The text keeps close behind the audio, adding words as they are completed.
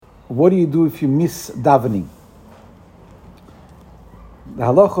What do you do if you miss davening? The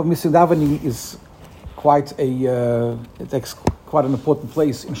halacha of missing davening is it takes quite an important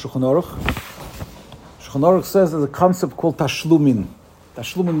place in Shulchan Aruch. Shulchan Aruch says there's a concept called tashlumin.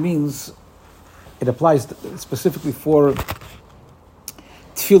 Tashlumin means it applies specifically for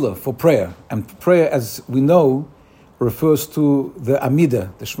tefillah, for prayer. And prayer, as we know, refers to the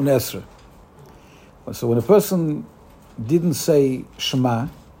Amidah, the Shmoneh Esrei. So when a person didn't say Shema,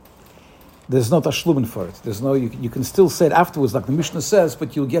 there's no tashlumin for it. You can still say it afterwards, like the Mishnah says,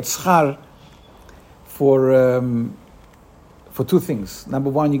 but you'll get schar for two things. Number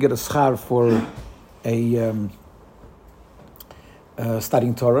one, you get a schar for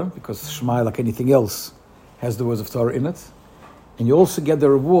studying Torah, because Shema, like anything else, has the words of Torah in it. And you also get the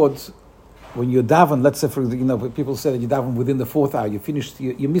reward when you daven. Let's say, people say that you daven within the fourth hour. You finished,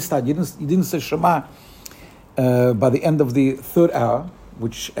 you missed out. You didn't say Shema by the end of the third hour,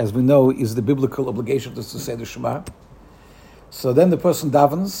 which, as we know, is the biblical obligation to say the Shema. So then the person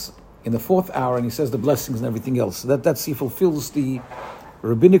davens in the fourth hour and he says the blessings and everything else. He fulfills the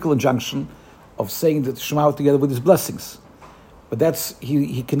rabbinical injunction of saying the Shema together with his blessings. But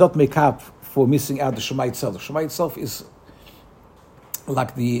he cannot make up for missing out the Shema itself. The Shema itself is,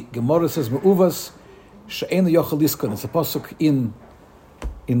 like the Gemara says, Me'uvas she'einu yochel liskon. It's a pasuk in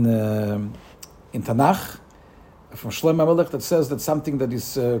Tanakh from Shlomo HaMelech that says that something that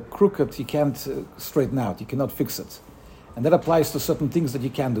is crooked, he can't straighten out, he cannot fix it. And that applies to certain things that you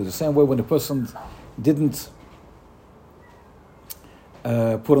can do. The same way when a person didn't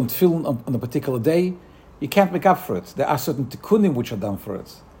put on tefillin on a particular day, you can't make up for it. There are certain tikkunim which are done for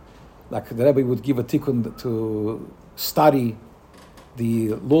it. Like the Rebbe would give a tikkun to study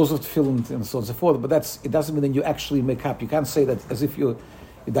the laws of tefillin and so on and so forth, but it doesn't mean that you actually make up. You can't say that as if you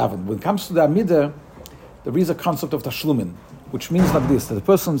daven. When it comes to the Amidah, there is a concept of tashlumin, which means like this, that the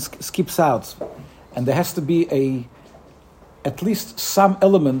person skips out, and there has to be at least some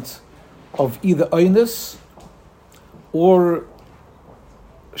element of either oinus or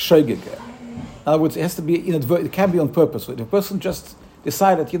shogeg. In other words, it has to be inadvertent. It can be on purpose. If a person just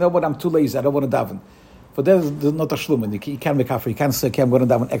decided, I'm too lazy, I don't want to daven, for that is not tashlumin. You can't make up for it. You can't say, I'm going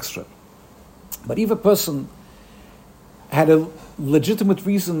to daven extra. But if a person had a legitimate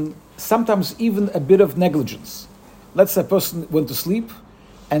reason, sometimes even a bit of negligence. Let's say a person went to sleep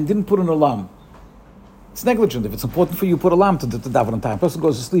and didn't put an alarm. It's negligent. If it's important for you, put an alarm to daven on time. A person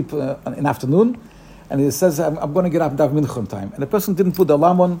goes to sleep in the afternoon and he says, I'm going to get up and daven mincha on time. And the person didn't put the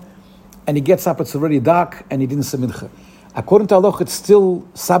alarm on and he gets up, it's already dark, and he didn't say mincha. According to Allah, it's still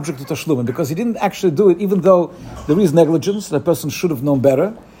subject to tashlumin because he didn't actually do it, even though there is negligence. The person should have known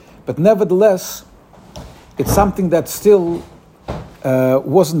better. But nevertheless, it's something that still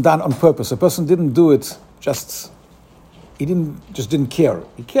wasn't done on purpose. A person didn't do it he didn't care.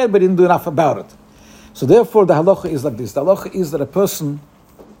 He cared, but he didn't do enough about it. So therefore, the halacha is like this. The halacha is that a person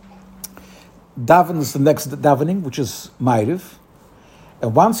davens the next davening, which is Ma'ariv.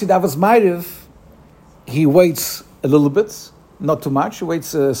 And once he davens Ma'ariv, he waits a little bit, not too much. He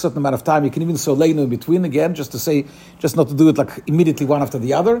waits a certain amount of time. You can even say leinu in between again, just not to do it like immediately one after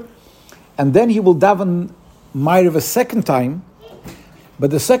the other. And then he will daven Ma'ariv a second time. But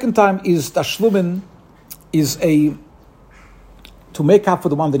the second time is tashlumin, to make up for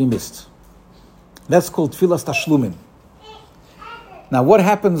the one that he missed. That's called tfilas tashlumin. Now, what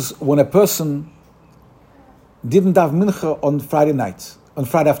happens when a person didn't daven mincha on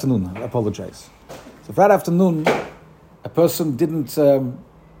Friday afternoon? I apologize. So Friday afternoon, a person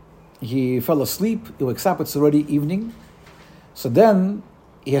he fell asleep, he wakes up, it's already evening. So then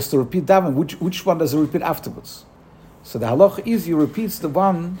he has to repeat daven. Which one does he repeat afterwards? So the halacha is he repeats the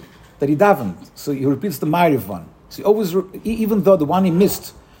one that he davened. So he repeats the Ma'ariv one. So he always, even though the one he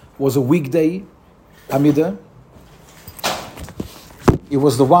missed was a weekday Amidah, it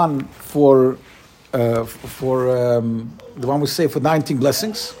was the one for the one we say for 19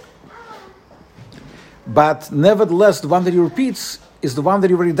 blessings. But nevertheless, the one that he repeats is the one that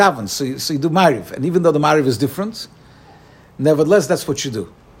he already davened. So you do Ma'ariv. And even though the Ma'ariv is different, nevertheless, that's what you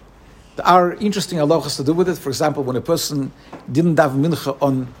do. There are interesting halachas to do with it. For example, when a person didn't daven mincha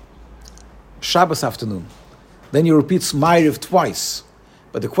on Shabbos afternoon, then he repeats Ma'ariv twice.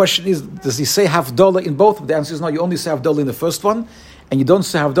 But the question is, does he say Havdalah in both? The answer is no, you only say Havdalah in the first one, and you don't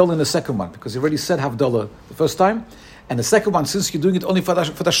say Havdalah in the second one, because you already said Havdalah the first time. And the second one, since you're doing it only for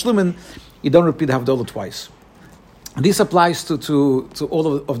Tashlumin, you don't repeat Havdalah twice. And this applies to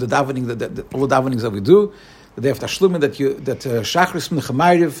all of the davening, all the davenings that we do. The day of Tashlumin, that Shachris Mincha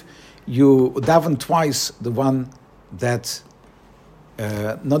Ma'ariv, you daven twice the one that,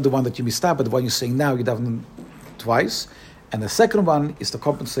 not the one that you missed out, but the one you're saying now, you daven twice. And the second one is to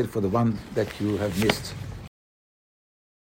compensate for the one that you have missed.